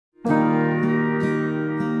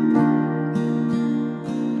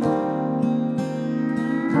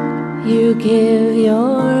You give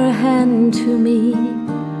your hand to me,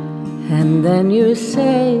 and then you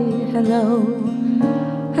say hello,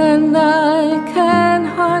 and I can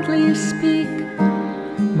hardly speak.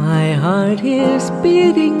 My heart is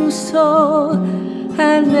beating so,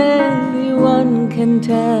 and anyone can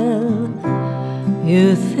tell.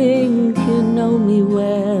 You think you know me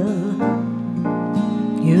well,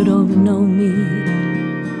 you don't know me.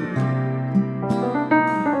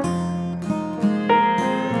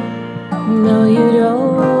 No, you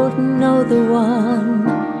don't know the one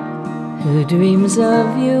who dreams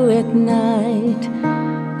of you at night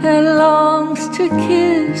and longs to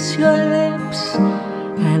kiss your lips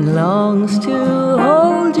and longs to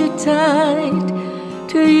hold you tight.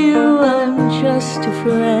 To you I'm just a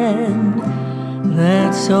friend,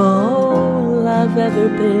 that's all I've ever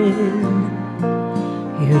been.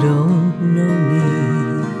 You don't know me.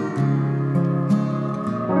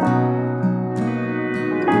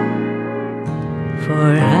 For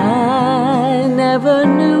I never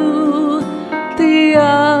knew the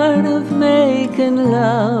art of making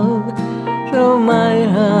love, though my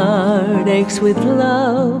heart aches with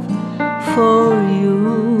love for you.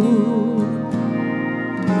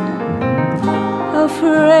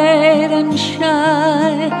 Afraid and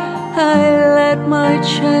shy, I let my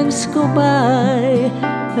chance go by,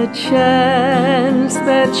 a chance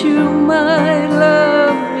that you might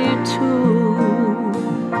love me too.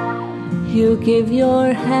 You give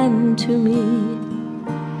your hand to me,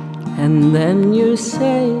 and then you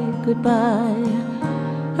say goodbye.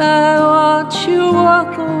 I watch you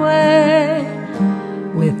walk away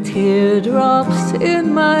with teardrops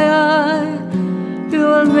in my eye.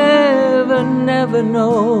 You'll never, never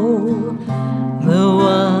know the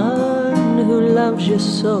one who loves you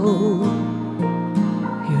so.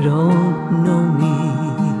 You don't know me.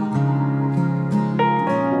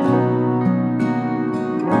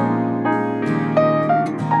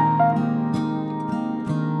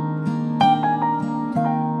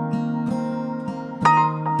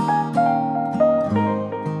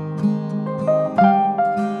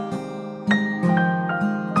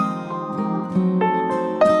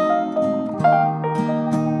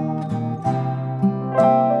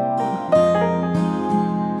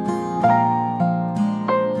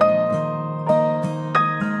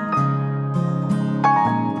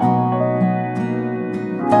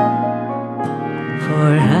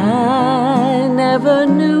 For I never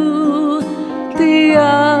knew the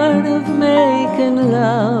art of making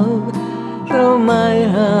love, though my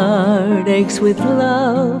heart aches with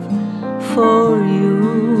love for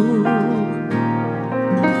you.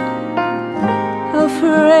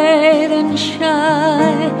 Afraid and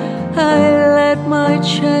shy, I let my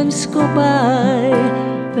chance go by,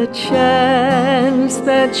 a chance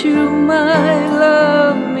that you might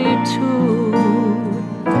love me too.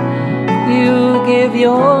 You give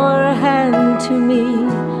your hand to me,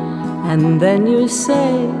 and then you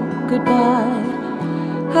say goodbye.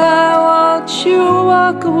 I watch you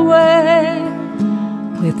walk away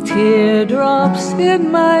with teardrops in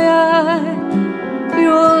my eye.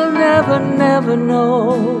 You'll never, never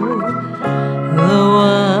know the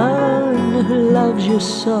one who loves you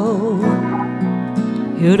so.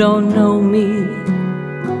 You don't know me.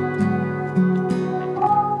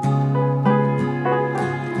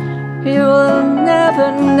 You'll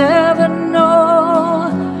never, never